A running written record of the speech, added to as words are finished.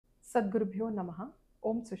Sadgurubhyo Namaha,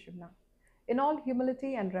 Om Sushumna. In all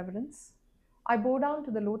humility and reverence, I bow down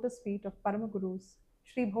to the lotus feet of Paramagurus,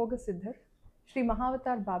 Sri Bhoga Siddhar, Sri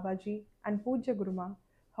Mahavatar Babaji, and Puja Guruma,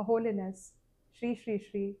 Her Holiness, Sri Sri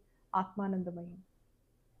Sri Atmanandamayi.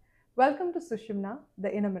 Welcome to Sushumna,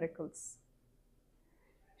 the Inner Miracles.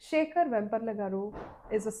 Sekhar Vemparala Garu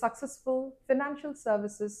is a successful financial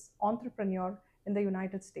services entrepreneur in the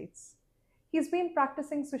United States. He's been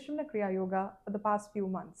practicing Sushumna Kriya Yoga for the past few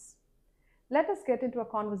months. Let us get into a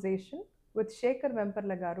conversation with Sekhar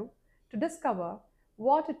Vemparala Garu to discover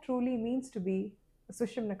what it truly means to be a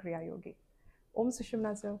Sushumna Kriya Yogi. Om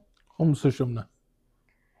Sushumna, sir. Om Sushumna.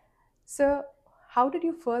 Sir, how did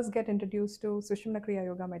you first get introduced to Sushumna Kriya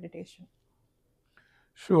Yoga meditation?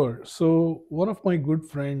 Sure. So one of my good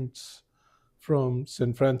friends from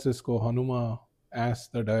San Francisco, Hanuma,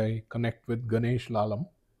 asked that I connect with Ganesh Lalam.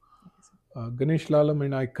 Ganesh Lalam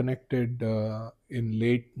and I connected in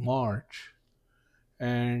late March,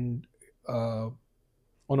 and on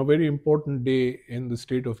a very important day in the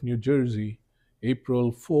state of New Jersey,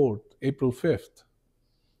 April 5th,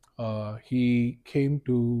 he came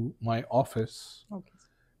to my office. Okay.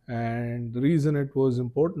 And the reason it was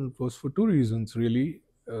important was for two reasons, really.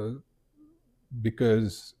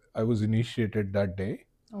 Because I was initiated that day.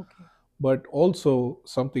 Okay. But also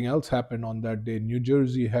something else happened on that day. New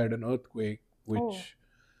Jersey had an earthquake, which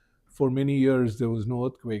for many years there was no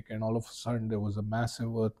earthquake, and all of a sudden there was a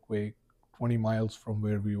massive earthquake 20 miles from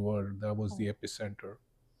where we were. That was the epicenter.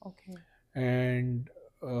 Okay. And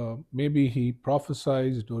maybe he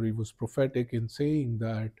prophesied or he was prophetic in saying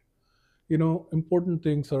that, important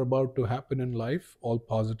things are about to happen in life, all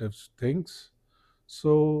positive things.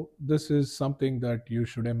 So this is something that you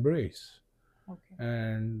should embrace. Okay.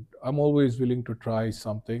 And I'm always willing to try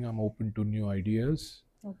something. I'm open to new ideas.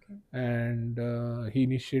 Okay. And he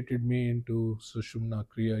initiated me into Sushumna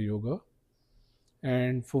Kriya Yoga.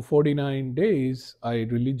 And for 49 days, I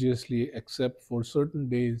religiously, except for certain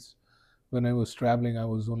days when I was traveling, I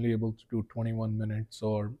was only able to do 21 minutes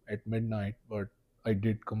or at midnight, but I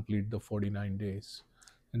did complete the 49 days.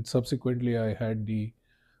 And subsequently, I had the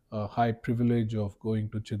high privilege of going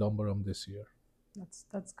to Chidambaram this year.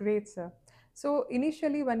 That's great, sir. So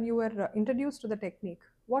initially, when you were introduced to the technique,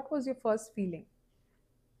 what was your first feeling?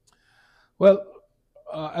 Well,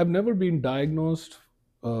 I've never been diagnosed,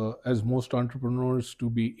 as most entrepreneurs, to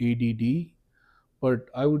be ADD, but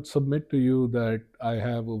I would submit to you that I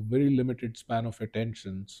have a very limited span of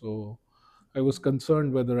attention. So I was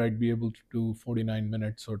concerned whether I'd be able to do 49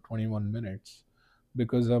 minutes or 21 minutes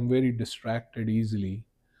because I'm very distracted easily.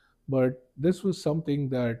 But this was something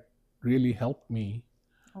that really helped me.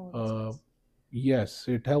 Yes,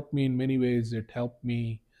 it helped me in many ways. It helped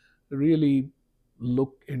me really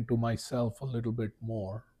look into myself a little bit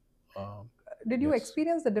more. Did you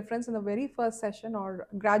experience the difference in the very first session, or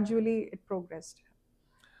gradually it progressed?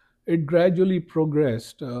 It gradually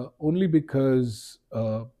progressed only because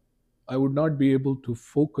I would not be able to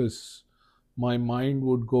focus. My mind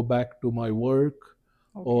would go back to my work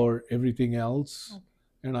or everything else.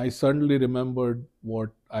 And I suddenly remembered what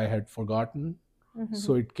I had forgotten.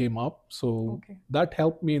 So it came up. So that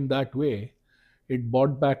helped me in that way. It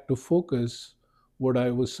brought back to focus what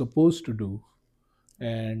I was supposed to do.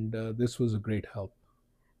 And this was a great help.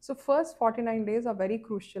 So first 49 days are very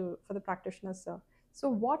crucial for the practitioner, sir. So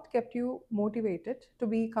what kept you motivated to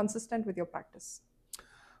be consistent with your practice?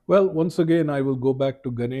 Well, once again, I will go back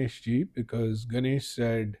to Ganesh ji, because Ganesh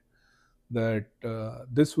said that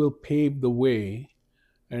this will pave the way,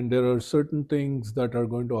 and there are certain things that are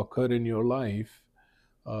going to occur in your life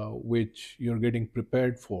which you're getting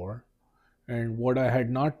prepared for. And what I had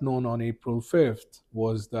not known on April 5th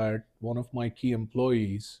was that one of my key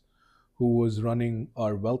employees, who was running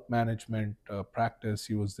our wealth management practice,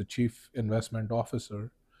 he was the chief investment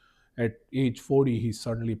officer. At age 40, he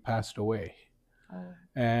suddenly passed away.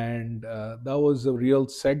 And that was a real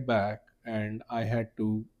setback, and I had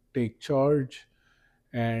to take charge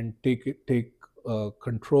and take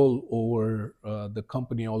control over the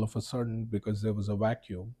company all of a sudden, because there was a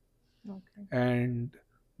vacuum. And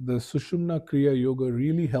the Sushumna Kriya Yoga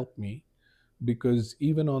really helped me, because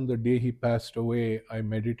even on the day he passed away, I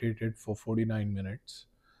meditated for 49 minutes.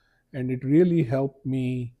 And it really helped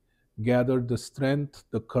me gather the strength,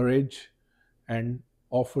 the courage, and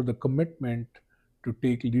offer the commitment to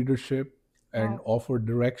take leadership and offer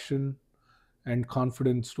direction and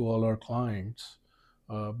confidence to all our clients.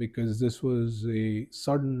 Because this was a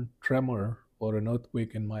sudden tremor or an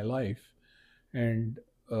earthquake in my life. And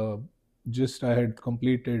just I had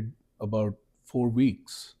completed about 4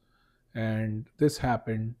 weeks, and this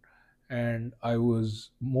happened. and I was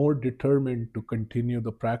more determined to continue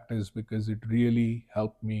the practice because it really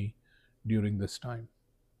helped me during this time.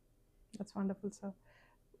 That's wonderful, sir.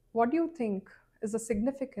 What do you think is the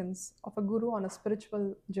significance of a guru on a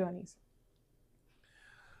spiritual journey, sir?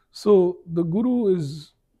 So the guru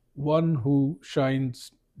is one who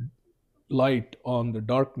shines light on the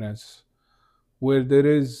darkness. Where there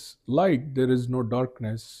is light, there is no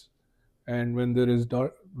darkness, and when there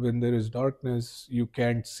is darkness, you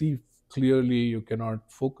can't see clearly, you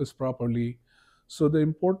cannot focus properly. So the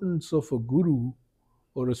importance of a guru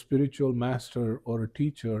or a spiritual master or a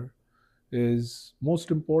teacher is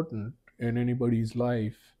most important in anybody's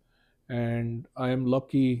life. And I am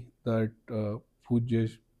lucky that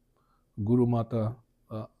Pujya Guru Mata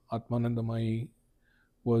Atmanandamayi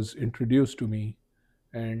was introduced to me,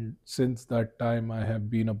 and since that time I have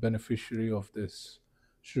been a beneficiary of this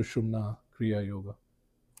Sushumna Kriya Yoga.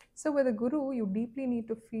 So, with a guru, you deeply need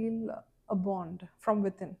to feel a bond from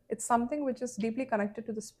within. It's something which is deeply connected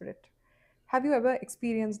to the spirit. Have you ever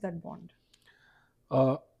experienced that bond?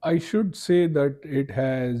 I should say that it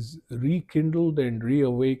has rekindled and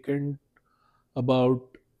reawakened about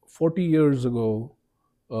 40 years ago.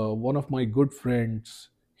 One of my good friends,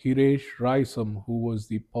 Hiresh Raisam, who was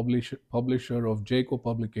the publisher of Jaco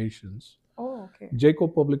Publications. Oh, okay.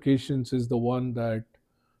 Jaco Publications is the one that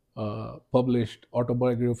published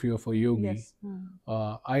Autobiography of a Yogi. Yes. Hmm.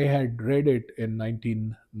 I had read it in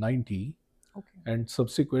 1990, Okay. and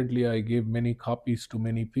subsequently I gave many copies to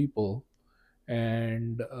many people.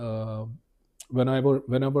 And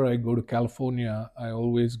whenever I go to California, I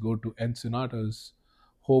always go to Ensenada's,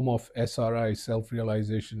 home of SRI, Self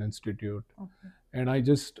Realization Institute, Okay. and I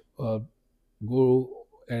just go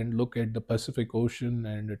and look at the Pacific Ocean,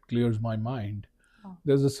 and it clears my mind. Wow.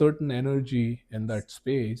 There's a certain energy in that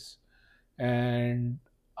space, and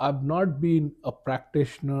I've not been a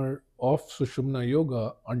practitioner of Sushumna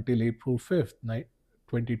Yoga until April 5th,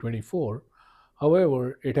 2024.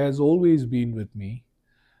 However, it has always been with me,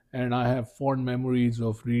 and I have fond memories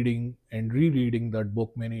of reading and rereading that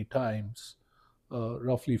book many times,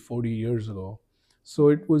 roughly 40 years ago. So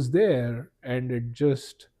it was there, and it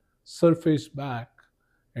just surfaced back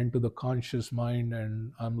into the conscious mind,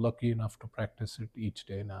 and I'm lucky enough to practice it each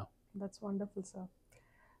day now. That's wonderful, sir.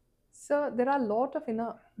 So, there are a lot of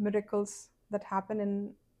inner miracles that happen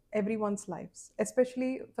in everyone's lives,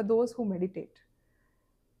 especially for those who meditate.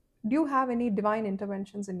 Do you have any divine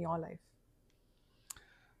interventions in your life?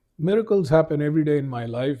 Miracles happen every day in my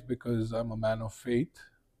life because I'm a man of faith,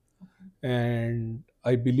 Okay. and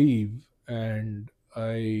I believe, and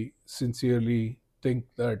I sincerely think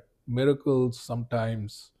that miracles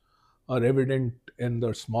sometimes are evident in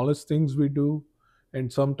the smallest things we do,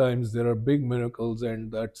 and sometimes there are big miracles,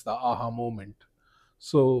 and that's the aha moment.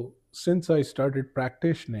 So since I started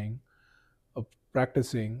uh,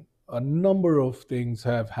 practicing, a number of things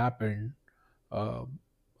have happened. uh,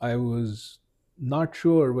 I was not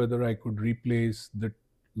sure whether I could replace the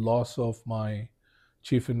loss of my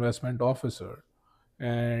chief investment officer,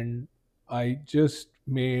 and I just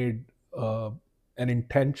made an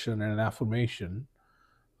intention and an affirmation.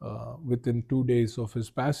 Within 2 days of his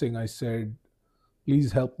passing, I said,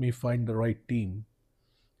 please help me find the right team.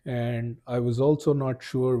 And I was also not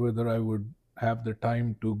sure whether I would have the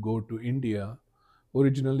time to go to India.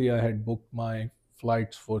 Originally, I had booked my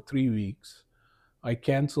flights for 3 weeks. I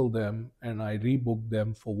canceled them and I rebooked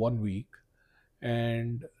them for 1 week.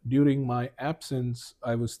 And during my absence,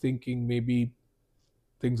 I was thinking maybe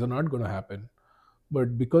things are not going to happen.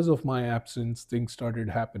 But because of my absence, things started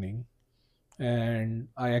happening. And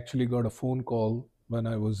I actually got a phone call when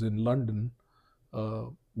I was in London, uh,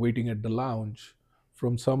 waiting at the lounge,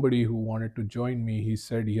 from somebody who wanted to join me. He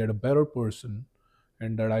said he had a better person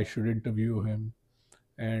and that I should interview him.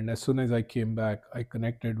 And as soon as I came back, I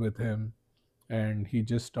connected with him, and he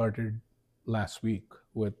just started last week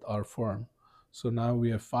with our firm. So now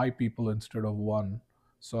we have 5 people instead of one.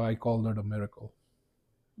 So I call that a miracle.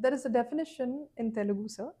 There is a definition in Telugu,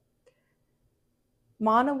 sir.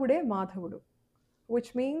 Manavude Madhavudu,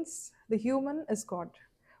 which means the human is God.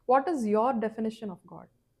 What is your definition of God?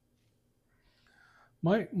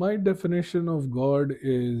 My definition of God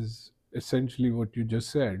is essentially what you just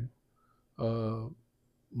said. Uh,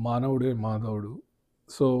 Manavde Madhavdu.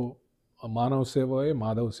 So Manav Seva hai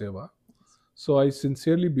Madhav Seva. So I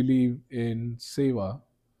sincerely believe in seva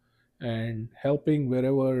and helping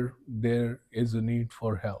wherever there is a need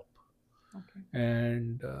for help. Okay.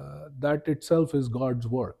 And that itself is God's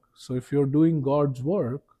work. So if you're doing God's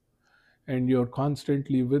work and you're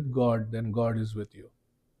constantly with God, then God is with you.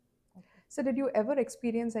 So, did you ever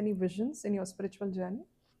experience any visions in your spiritual journey?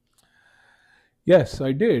 Yes,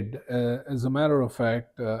 I did. As a matter of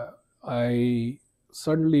fact, I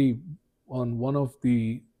suddenly, on one of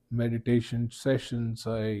the meditation sessions,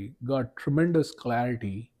 I got tremendous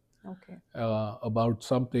clarity Okay. about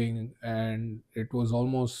something, and it was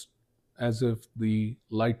almost as if the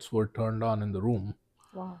lights were turned on in the room.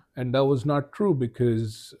 Wow. And that was not true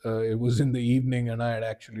because it was in the evening and I had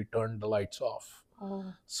actually turned the lights off.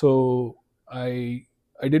 Oh, So I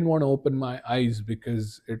I didn't want to open my eyes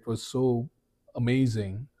because it was so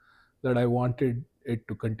amazing that I wanted it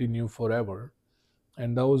to continue forever.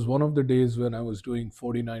 And that was one of the days when I was doing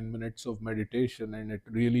 49 minutes of meditation and it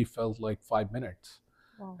really felt like 5 minutes.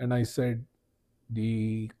 wow. And I said,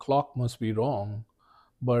 the clock must be wrong,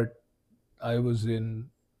 but I was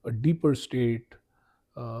in a deeper state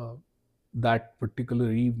uh, that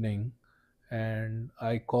particular evening, and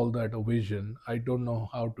I call that a vision. I don't know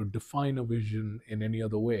how to define a vision in any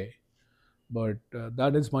other way, but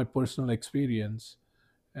that is my personal experience.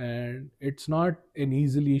 And it's not an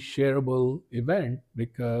easily shareable event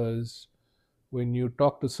because when you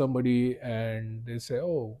talk to somebody and they say,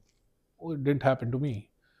 oh, it didn't happen to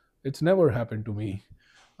me, it's never happened to me.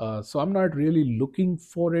 So I'm not really looking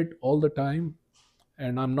for it all the time,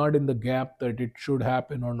 and I'm not in the gap that it should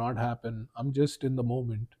happen or not happen. I'm just in the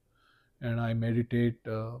moment, and I meditate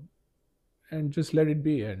and just let it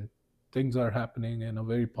be. And things are happening in a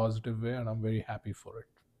very positive way, and I'm very happy for it.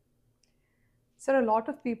 Sir, a lot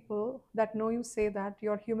of people that know you say that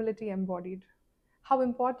you're humility embodied. How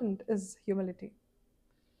important is humility?